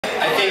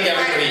think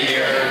everybody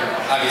here,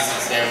 obviously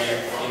Sam,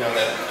 you know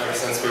that ever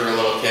since we were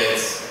little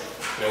kids,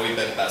 you know, we've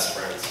been best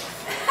friends.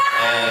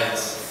 And,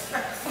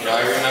 you know,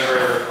 I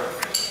remember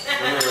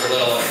when we were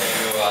little,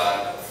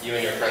 you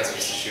and your friends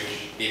used to shoot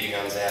BB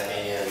guns at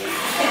me, and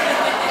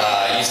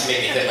it used to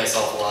make me hit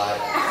myself a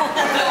lot.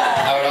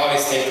 I would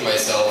always think to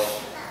myself,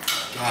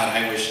 God,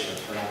 I wish it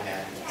would turn out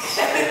happiness.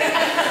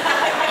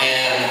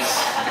 And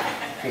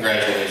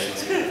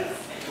congratulations.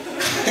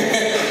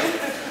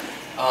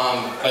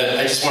 But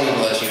I just wanted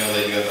to let you know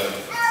that you have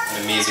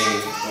an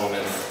amazing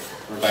woman.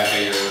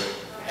 Rebecca, you're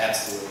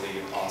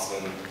absolutely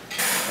awesome.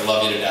 I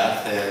love you to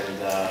death, and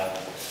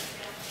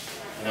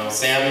you know,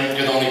 Sam,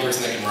 you're the only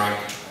person that can rock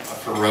a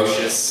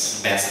ferocious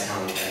Basset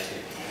Hound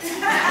tattoo.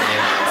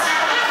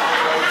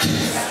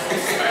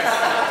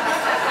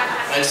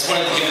 I just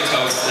wanted to give a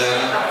toast to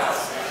them.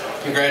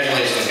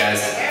 Congratulations,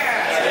 guys.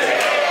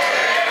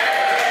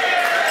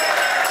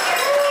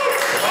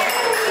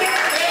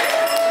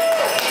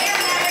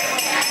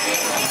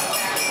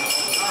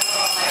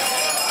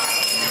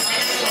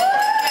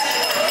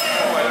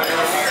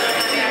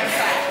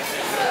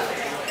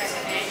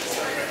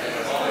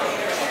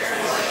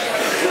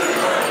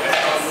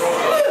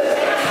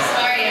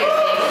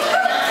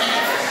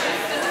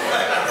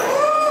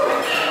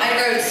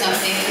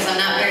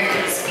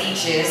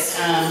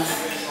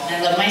 I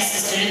love my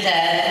sister to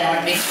death, and I want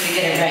to make sure to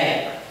get it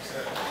right.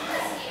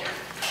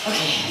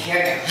 Okay, here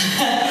I go.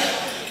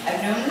 I've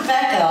known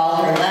Rebecca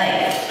all her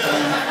life.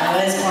 I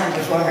was born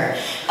before her.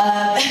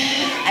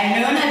 I've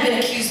known I've been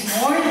accused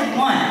more than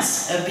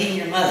once of being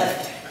your mother.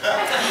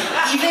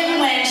 Even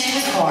when she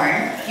was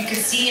born, you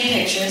could see in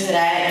pictures that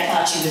I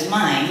thought she was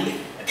mine.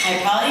 I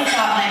probably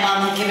thought my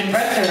mom had given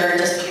birth to her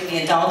just to give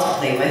me a doll to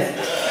play with.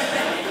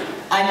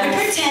 I would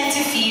pretend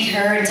to feed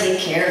her and take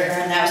care of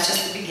her, and that was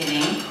just the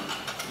beginning.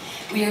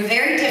 We were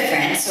very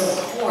different, so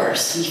of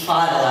course we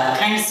fought a lot,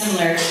 kind of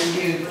similar to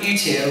you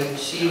two.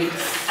 She would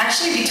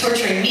actually be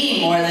torturing me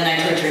more than I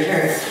tortured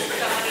her.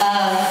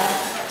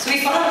 So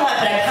we fought a lot,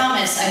 but I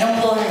promise I don't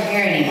pull her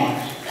hair anymore.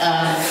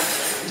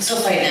 We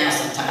still fight now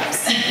sometimes.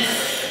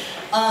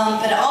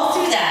 But all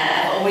through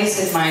that, I've always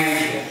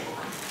admired you.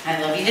 I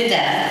love you to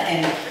death,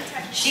 and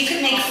she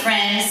could make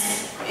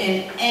friends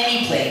in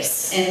any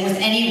place and with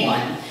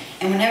anyone.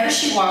 And whenever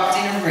she walked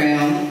in a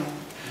room,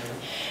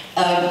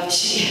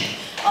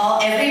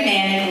 every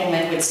man and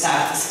woman would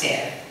stop to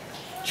stare.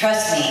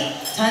 Trust me,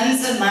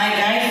 tons of my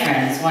guy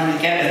friends wanted to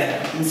get with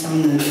her. And some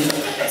of them,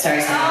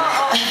 sorry.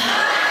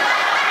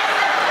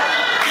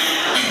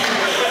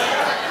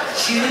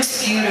 She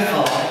looks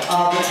beautiful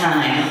all the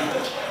time.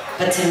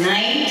 But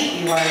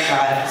tonight, you are a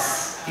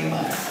goddess. You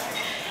are.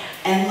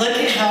 And look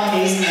at how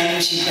amazing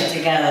that she put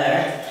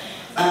together.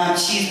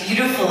 She's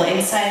beautiful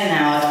inside and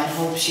out. I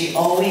hope she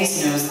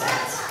always knows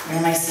that.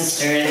 You're my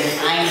sister, and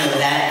I know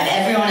that, and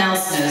everyone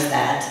else knows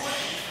that.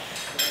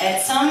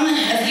 As some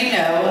of you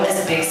know, as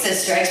a big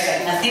sister, I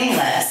expect nothing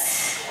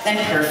less than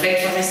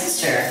perfect for my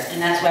sister,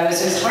 and that's why I was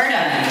so hard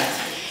on you.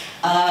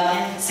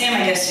 And Sam,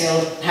 I guess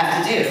you'll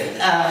have to do.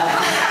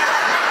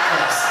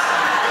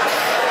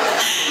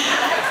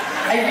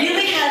 I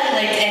really hadn't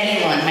liked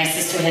anyone my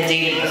sister had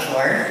dated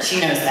before. She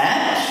knows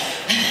that.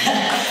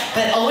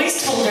 But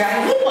always told her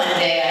I would one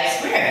day, I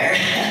swear.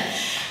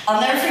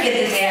 I'll never forget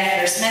the day I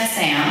first met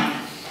Sam.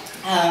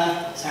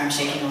 Sorry, I'm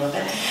shaking a little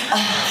bit. I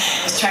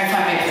was trying to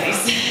find my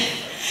place.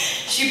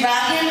 She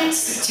brought him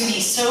to me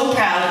so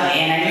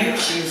proudly, and I knew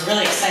she was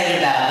really excited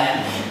about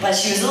him, but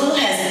she was a little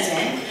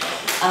hesitant.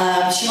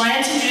 She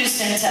wanted to introduce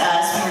him to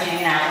us when we were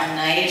hanging out one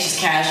night, just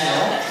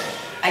casual.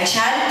 I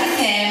chatted with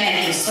him,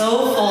 and he was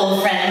so full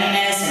of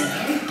friendliness and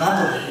very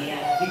bubbly.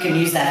 You can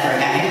use that for a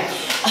guy.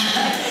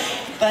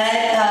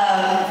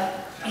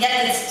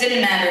 Yet this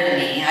didn't matter to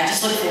me. I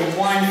just looked for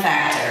one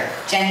factor,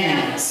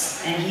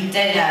 genuineness, and he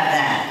did have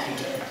that. He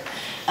did.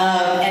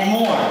 And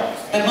more.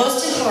 But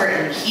most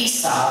important, he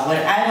saw what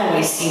I've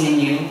always seen in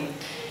you.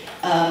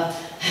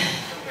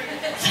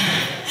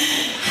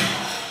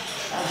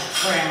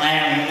 Where am I? I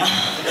don't even know.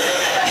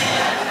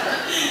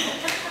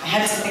 I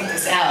had to think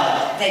this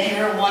out, that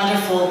you're a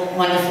wonderful,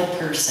 wonderful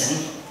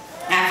person.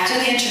 After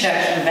the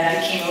introduction,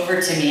 Rebecca came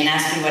over to me and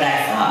asked me what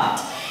I thought.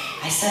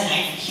 I said,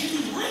 I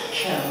really like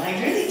him, I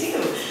really do.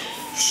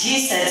 She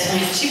said to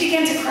me, she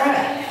began to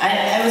cry.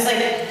 I was like,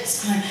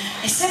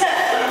 I said,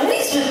 I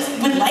always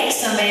would like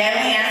somebody. I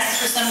only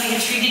asked for somebody who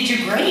treated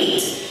you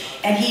great.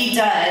 And he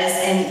does,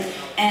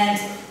 and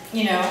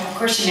you know, of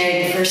course she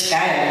married the first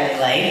guy I really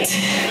liked,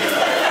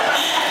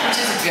 which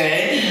is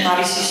good.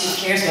 Obviously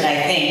she cares what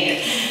I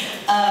think.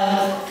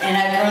 And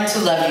I've grown to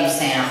love you,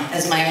 Sam,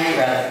 as my own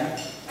brother.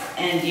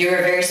 And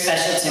you're very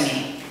special to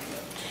me.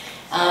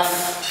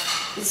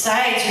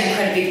 Besides your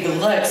incredibly good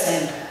looks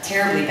and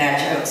terribly bad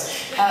jokes,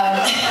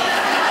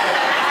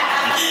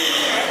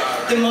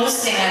 the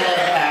most thing I love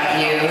about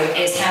you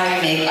is how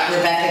you make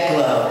Rebecca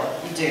glow.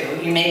 You do.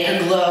 You make her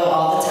glow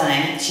all the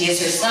time. She is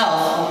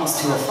herself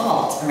almost to a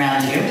fault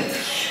around you.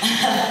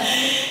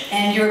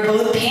 And you're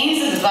both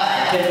pains in the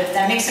butt, but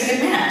that makes a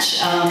good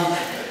match.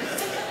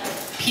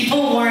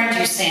 People warned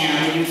you, Sam,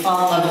 that you'd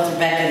fall in love with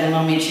Rebecca the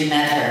moment you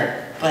met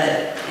her, but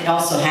it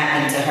also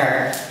happened to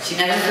her. She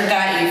never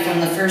forgot you from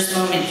the first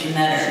moment you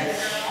met her.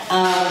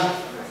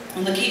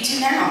 And look at you two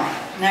now.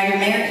 Now you're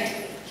married.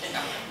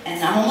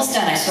 And I'm almost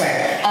done, I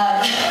swear.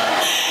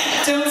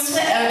 Don't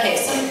sweat, okay,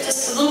 so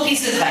just a little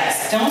piece of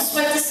advice. Don't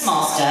sweat the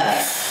small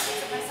stuff.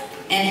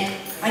 And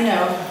I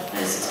know,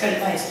 it's good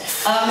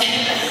advice.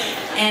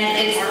 And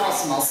it's all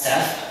small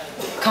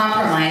stuff.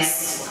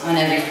 Compromise on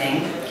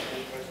everything.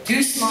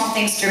 Do small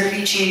things to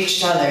appreciate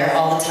each other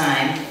all the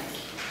time.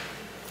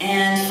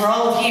 And for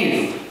all of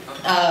you,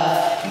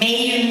 may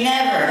you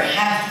never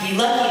have to be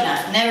lucky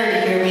enough never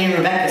to hear me and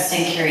Rebecca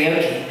sing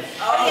karaoke.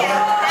 Oh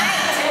yeah.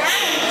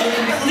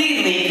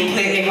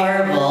 Completely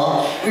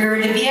horrible. We were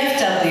in a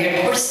VFW.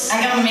 Of course,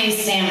 I got amazed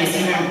Sam was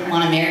even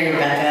want to marry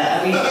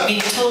Rebecca. We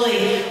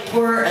totally,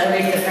 poor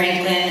Aretha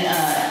Franklin.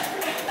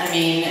 I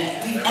mean,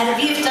 at a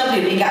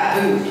VFW we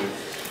got booed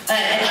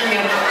at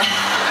karaoke.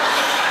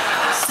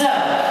 So.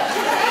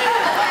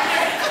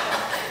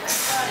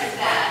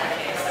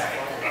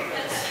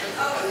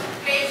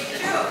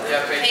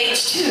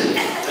 Page 2.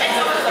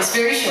 It's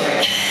very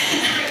short.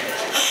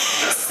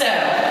 So,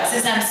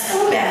 since I'm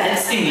so bad at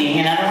singing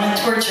and I don't want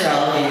to torture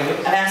all of you,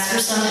 I've asked for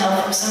some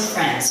help from some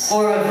friends,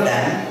 4 of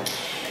them,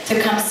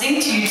 to come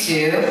sing to you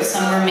two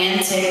some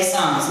romantic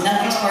songs.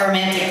 Nothing's more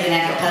romantic than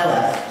a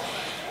cappella.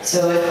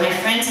 So if my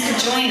friends could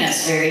join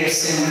us very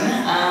soon,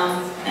 then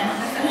I'll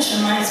finish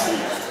on my speech.